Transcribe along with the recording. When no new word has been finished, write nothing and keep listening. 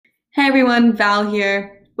Hey everyone, Val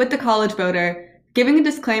here with The College Voter, giving a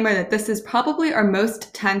disclaimer that this is probably our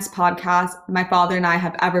most tense podcast my father and I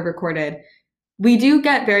have ever recorded. We do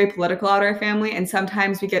get very political at our family, and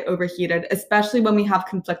sometimes we get overheated, especially when we have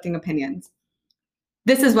conflicting opinions.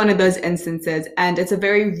 This is one of those instances, and it's a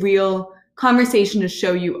very real conversation to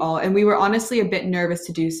show you all, and we were honestly a bit nervous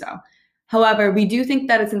to do so. However, we do think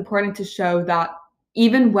that it's important to show that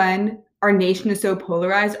even when our nation is so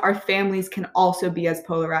polarized, our families can also be as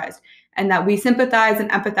polarized, and that we sympathize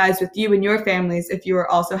and empathize with you and your families if you are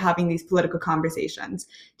also having these political conversations.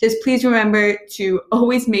 Just please remember to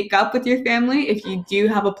always make up with your family if you do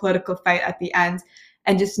have a political fight at the end,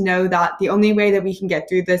 and just know that the only way that we can get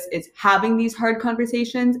through this is having these hard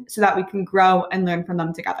conversations so that we can grow and learn from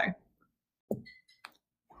them together.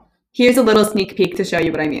 Here's a little sneak peek to show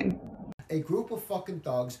you what I mean. A group of fucking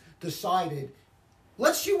thugs decided,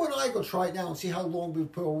 let's you and I go try it now and see how long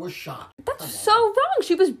before we're shot. That's so wrong.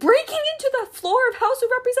 She was breaking into the floor of House of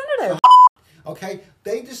Representatives. Okay?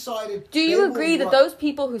 They decided... Do you agree that those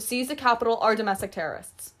people who seize the Capitol are domestic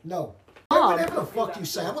terrorists? No. Whatever the fuck you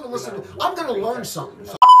say, I'm going to listen to... I'm going to learn something.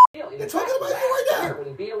 They're talking about you right now.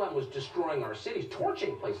 When BLM was destroying our cities,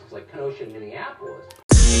 torching places like Kenosha and Minneapolis.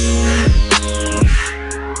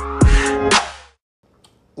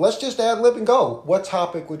 Let's just ad lib and go. What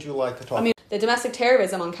topic would you like to talk about? The domestic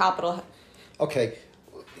terrorism on Capitol. Okay.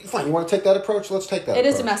 Fine. You want to take that approach? Let's take that approach. It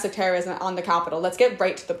is domestic terrorism on the Capitol. Let's get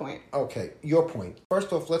right to the point. Okay. Your point.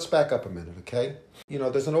 First off, let's back up a minute, okay? You know,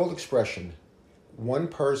 there's an old expression. One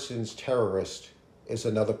person's terrorist is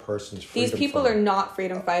another person's freedom These people fighter. are not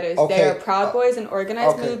freedom fighters. Okay. They are Proud Boys, an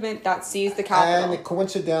organized movement that seized the Capitol. And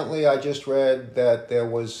coincidentally, I just read that there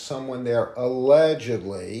was someone there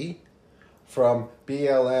allegedly from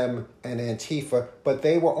BLM and Antifa, but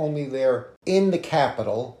they were only there in the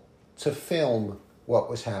Capitol to film what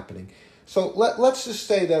was happening. So let's just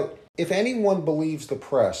say that if anyone believes the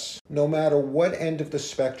press, no matter what end of the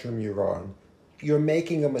spectrum you're on, you're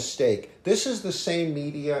making a mistake. This is the same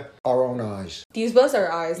media, our own eyes. These was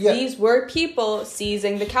our eyes. Yeah. These were people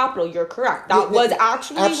seizing the Capitol. You're correct. That was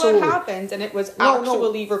actually absolutely what happened, and it was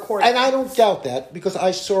actually recorded. And I don't doubt that, because I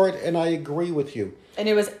saw it and I agree with you. And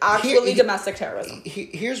it was actually domestic terrorism.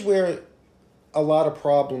 Here's where a lot of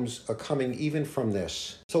problems are coming even from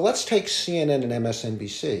this. So let's take CNN and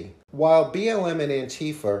MSNBC. While BLM and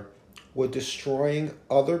Antifa were destroying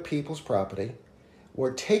other people's property,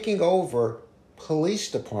 were taking over police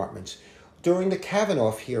departments during the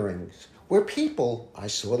Kavanaugh hearings, where people, I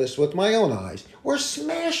saw this with my own eyes, were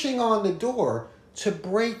smashing on the door to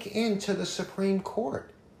break into the Supreme Court.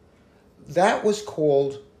 That was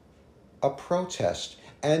called a protest.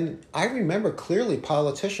 And I remember clearly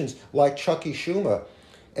politicians like Chucky Schumer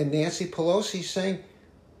and Nancy Pelosi saying,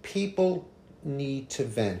 people need to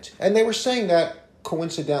vent. And they were saying that,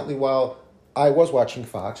 coincidentally, while I was watching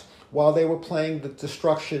Fox, while they were playing the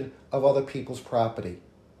destruction of other people's property.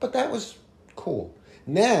 But that was cool.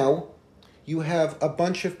 Now, you have a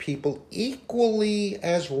bunch of people equally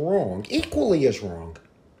as wrong,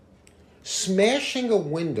 smashing a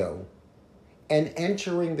window and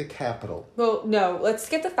entering the Capitol. Well, no, let's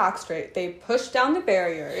get the facts straight. They pushed down the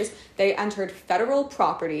barriers, they entered federal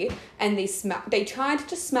property, and they tried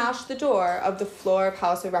to smash the door of the floor of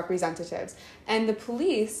House of Representatives. And the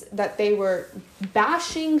police that they were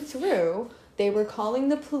bashing through, they were calling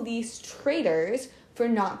the police traitors for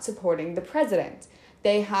not supporting the president.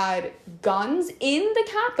 They had guns in the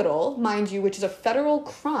Capitol, mind you, which is a federal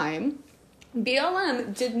crime.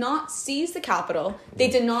 BLM did not seize the Capitol. They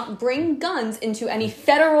did not bring guns into any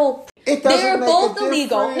federal... They're both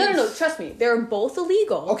illegal. No, trust me. They're both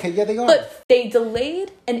illegal. Okay, yeah, they are. But they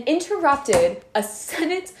delayed and interrupted a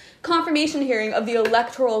Senate confirmation hearing of the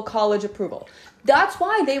Electoral College approval. That's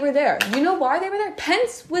why they were there. You know why they were there?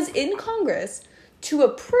 Pence was in Congress to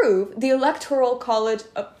approve the Electoral College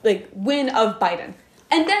win of Biden.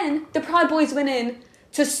 And then the Proud Boys went in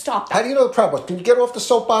to stop that. How do you know the Proud Boys? Can you get off the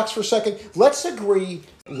soapbox for a second? Let's agree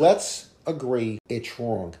it's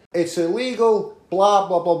wrong. It's illegal, blah,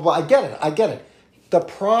 blah, blah, blah. I get it. The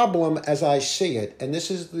problem, as I see it, and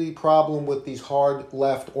this is the problem with these hard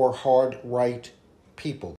left or hard right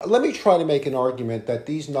people. Let me try to make an argument that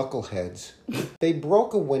these knuckleheads, they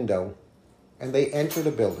broke a window and they entered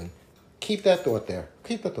a building. Keep that thought there.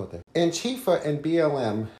 Antifa and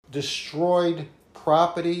BLM destroyed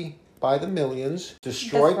property by the millions,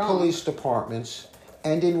 destroyed police departments,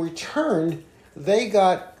 and in return, they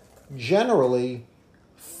got generally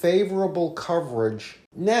favorable coverage.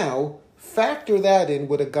 Now, factor that in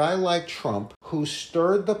with a guy like Trump who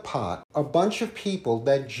stirred the pot, a bunch of people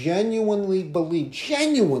that genuinely believe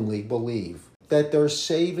that they're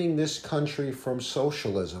saving this country from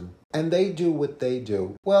socialism, and they do what they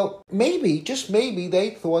do. Well, maybe, just maybe,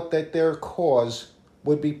 they thought that their cause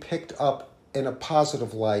would be picked up in a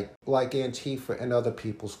positive light, like Antifa and other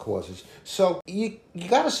people's causes. So you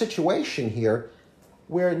got a situation here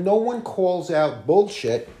where no one calls out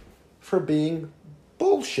bullshit for being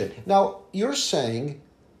bullshit. Now, you're saying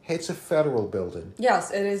it's a federal building.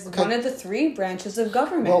 Yes, it is one of the 3 branches of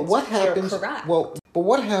government. Well, what happens? You're correct. But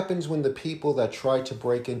what happens when the people that try to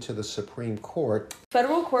break into the Supreme Court?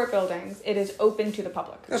 Federal court buildings, it is open to the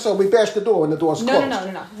public. So we bash the door when the door's closed.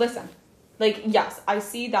 No. Listen. Like, yes, I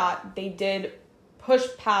see that they did push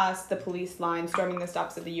past the police line, storming the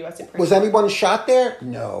steps of the U.S. Supreme Court. Was anyone shot there?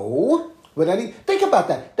 No. Think about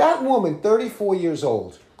that. That woman, 34 years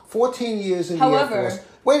old, 14 years in the Air Force.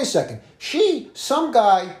 Wait a second. Some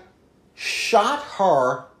guy shot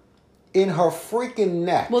her in her freaking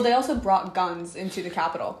neck. Well, they also brought guns into the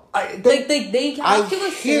Capitol. They have to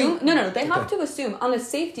assume... No, they have to assume, on a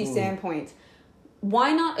safety standpoint,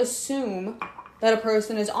 why not assume that a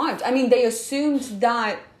person is armed? I mean, they assumed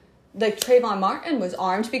that Trayvon Martin was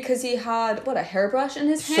armed because he had, a hairbrush in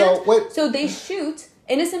his hand? So they shoot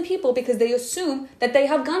innocent people because they assume that they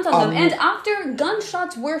have guns on them. And after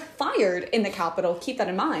gunshots were fired in the Capitol, keep that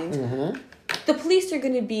in mind, the police are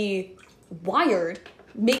going to be wired...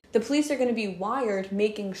 The police are going to be wired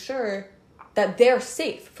making sure that they're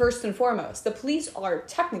safe, first and foremost. The police are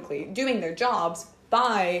technically doing their jobs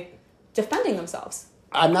by defending themselves.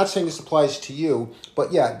 I'm not saying this applies to you,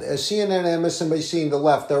 but yeah, CNN and MSNBC and the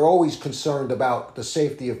left, they're always concerned about the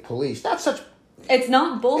safety of police. That's such... It's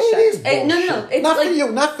not bullshit. It is bullshit. No. It's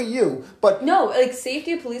not for you, but... No, like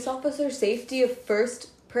safety of police officers, safety of first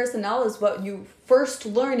personnel is what you first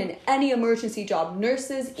learn in any emergency job.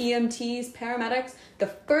 Nurses, EMTs, paramedics, the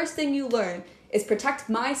first thing you learn is protect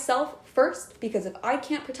myself first, because if I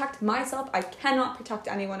can't protect myself, I cannot protect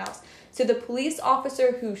anyone else. So the police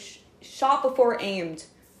officer who shot before aimed,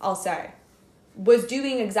 I'll say, was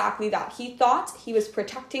doing exactly that. He thought he was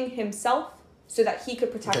protecting himself so that he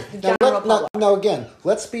could protect the general public. Now again,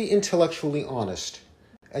 let's be intellectually honest.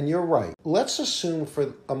 And you're right. Let's assume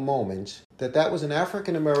for a moment that was an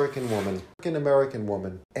African-American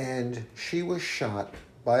woman, and she was shot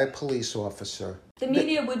by a police officer. The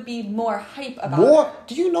media would be more hype about it.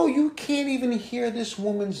 Do you know you can't even hear this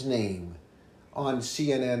woman's name on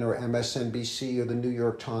CNN or MSNBC or the New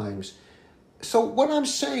York Times? So what I'm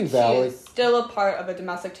saying, Valerie... She is still a part of a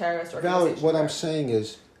domestic terrorist organization. Valerie, what I'm saying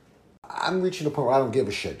is, I'm reaching a point where I don't give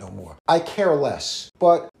a shit no more. I care less.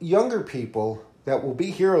 But younger people that will be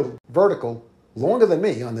here vertical longer than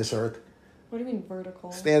me on this earth... What do you mean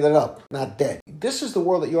vertical? Standing up, not dead. This is the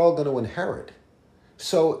world that you're all going to inherit.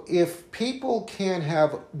 So if people can't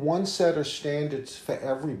have one set of standards for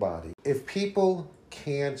everybody, if people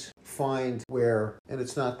can't find where, and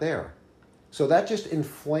it's not there. So that just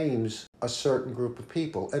inflames a certain group of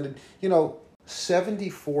people. And,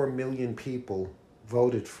 74 million people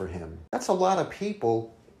voted for him. That's a lot of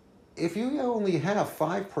people. If you only have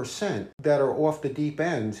 5% that are off the deep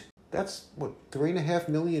end, that's, 3.5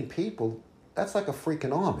 million people? That's like a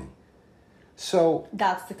freaking army. So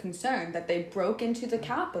that's the concern, that they broke into the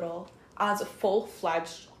Capitol as a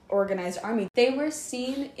full-fledged organized army. They were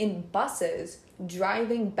seen in buses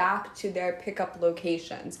driving back to their pickup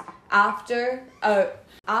locations after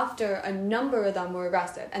a number of them were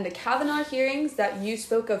arrested. And the Kavanaugh hearings that you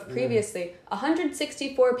spoke of previously,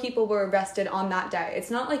 164 people were arrested on that day.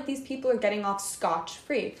 It's not like these people are getting off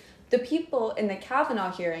scotch-free. The people in the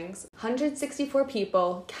Kavanaugh hearings, 164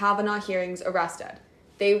 people, Kavanaugh hearings arrested.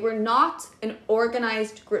 They were not an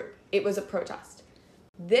organized group. It was a protest.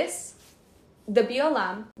 The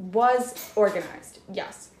BLM was organized,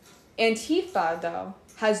 yes. Antifa, though,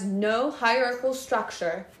 has no hierarchical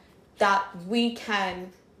structure that we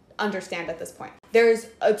can understand at this point.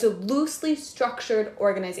 It's a loosely structured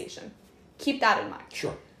organization. Keep that in mind.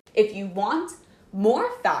 Sure. If you want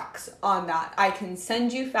more facts on that, I can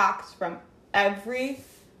send you facts from every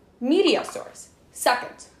media source.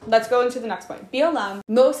 Second, let's go into the next point. BLM,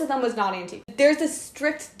 most of them was not Antifa. There's a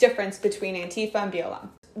strict difference between Antifa and BLM.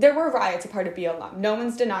 There were riots a part of BLM. No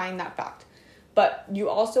one's denying that fact. But you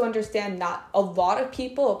also understand that a lot of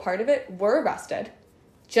people a part of it were arrested.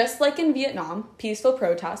 Just like in Vietnam, peaceful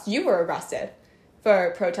protests, you were arrested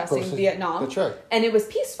for protesting Vietnam. That's right. And it was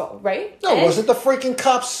peaceful, right? No, wasn't the freaking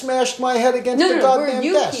cops smashed my head against the goddamn desk? Were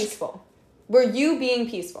you peaceful? Were you being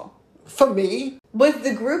peaceful? For me? Was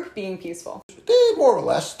the group being peaceful? More or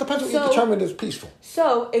less. Depends what you determine as peaceful.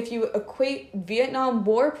 So, if you equate Vietnam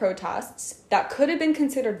War protests that could have been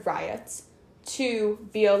considered riots to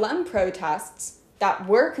BLM protests that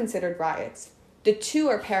were considered riots, The two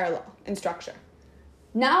are parallel in structure.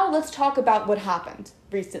 Now let's talk about what happened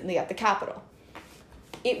recently at the Capitol.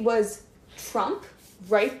 It was Trump,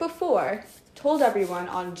 right before, told everyone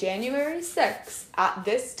on January 6th, at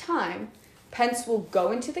this time, Pence will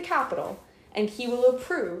go into the Capitol and he will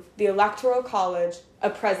approve the Electoral College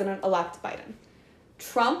of President-elect Biden.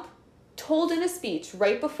 Trump told in a speech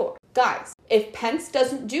right before, guys, if Pence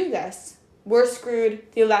doesn't do this, we're screwed,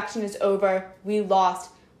 the election is over, we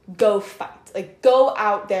lost, go fight. Like, go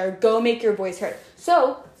out there, go make your voice heard.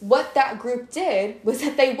 So what that group did was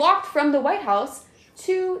that they walked from the White House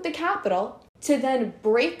to the Capitol to then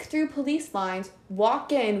break through police lines,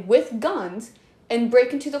 walk in with guns, and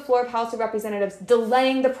break into the floor of House of Representatives,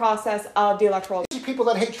 delaying the process of the electoral. People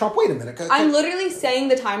that hate Trump, wait a minute. I'm literally saying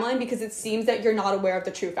the timeline because it seems that you're not aware of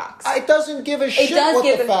the true facts. It doesn't give a shit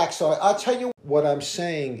what the facts are. I'll tell you what I'm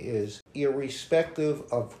saying is, irrespective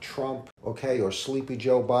of Trump, okay, or Sleepy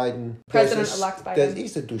Joe Biden. President-elect Biden.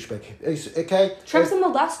 He's a douchebag, okay? Trump's a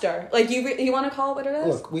molester. Like, you want to call it what it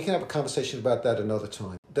is? Look, we can have a conversation about that another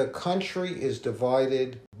time. The country is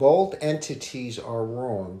divided. Both entities are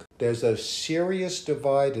wrong. There's a serious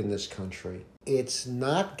divide in this country. It's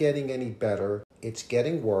not getting any better. It's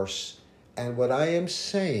getting worse. And what I am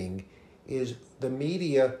saying is the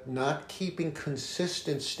media not keeping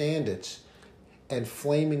consistent standards and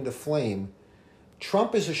flaming the flame.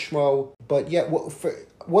 Trump is a schmo, but yet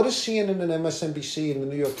what is CNN and MSNBC and the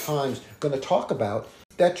New York Times going to talk about?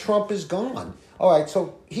 That Trump is gone. All right,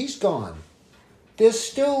 so he's gone. There's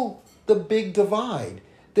still the big divide.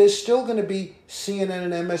 There's still going to be CNN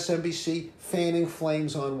and MSNBC fanning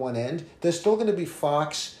flames on one end. There's still going to be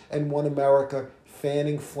Fox and One America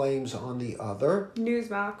fanning flames on the other.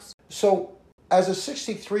 Newsmax. So as a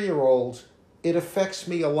 63-year-old, it affects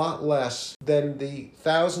me a lot less than the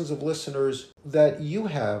thousands of listeners that you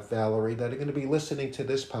have, Valerie, that are going to be listening to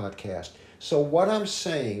this podcast. So what I'm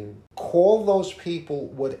saying, call those people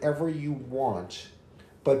whatever you want,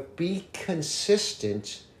 but be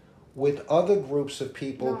consistent with other groups of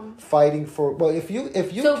people fighting for, well, if you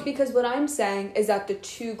So because what I'm saying is that the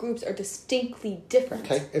two groups are distinctly different.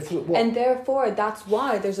 Okay. And therefore that's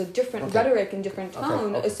why there's a different rhetoric and different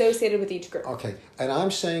tone associated with each group. Okay. And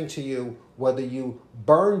I'm saying to you, whether you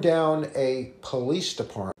burn down a police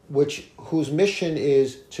department, whose mission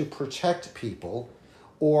is to protect people,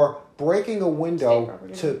 or breaking a window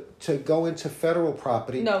to go into federal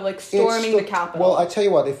property. No, like storming the Capitol. Well, I tell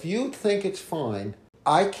you what, if you think it's fine,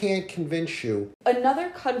 I can't convince you. Another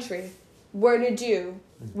country were to do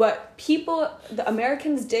what the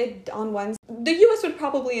Americans did on Wednesday, the U.S. would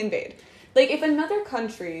probably invade. Like, if another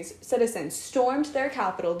country's citizens stormed their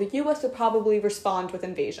capital, the U.S. would probably respond with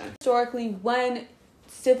invasion. Historically, when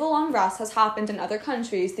civil unrest has happened in other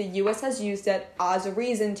countries, the U.S. has used it as a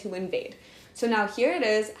reason to invade. So now here it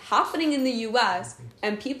is happening in the U.S.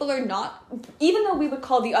 and people are not, even though we would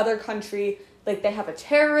call the other country, like, they have a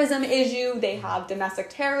terrorism issue, they have domestic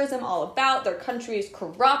terrorism all about, their country is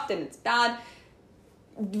corrupt and it's bad.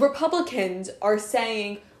 Republicans are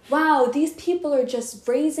saying, wow, these people are just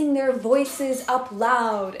raising their voices up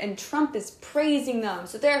loud and Trump is praising them.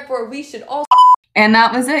 So therefore we should all... And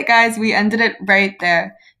that was it, guys. We ended it right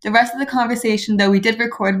there. The rest of the conversation, though we did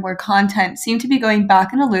record more content, seemed to be going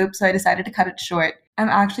back in a loop, so I decided to cut it short. I'm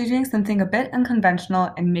actually doing something a bit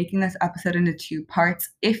unconventional and making this episode into 2 parts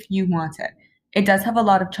if you want it. It does have a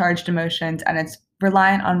lot of charged emotions, and it's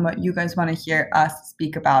reliant on what you guys want to hear us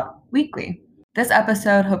speak about weekly. This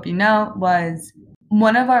episode, hope you know, was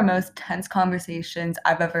one of our most tense conversations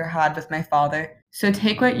I've ever had with my father, so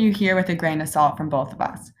take what you hear with a grain of salt from both of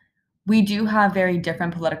us. We do have very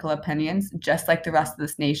different political opinions, just like the rest of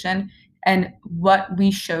this nation, and what we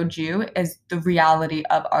showed you is the reality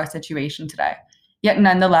of our situation today. Yet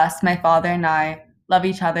nonetheless, my father and I love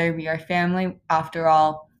each other. We are family, after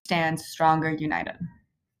all. Stand stronger united.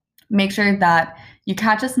 Make sure that you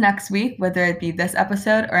catch us next week, whether it be this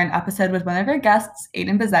episode or an episode with one of our guests,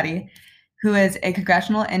 Aiden Bizzetti, who is a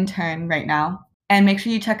congressional intern right now. And make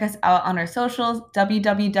sure you check us out on our socials,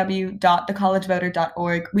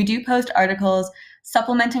 www.thecollegevoter.org. We do post articles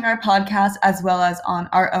supplementing our podcast as well as on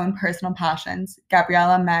our own personal passions.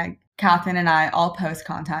 Gabriella, Meg, Catherine, and I all post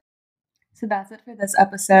content. So that's it for this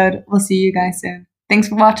episode. We'll see you guys soon. Thanks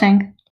for watching.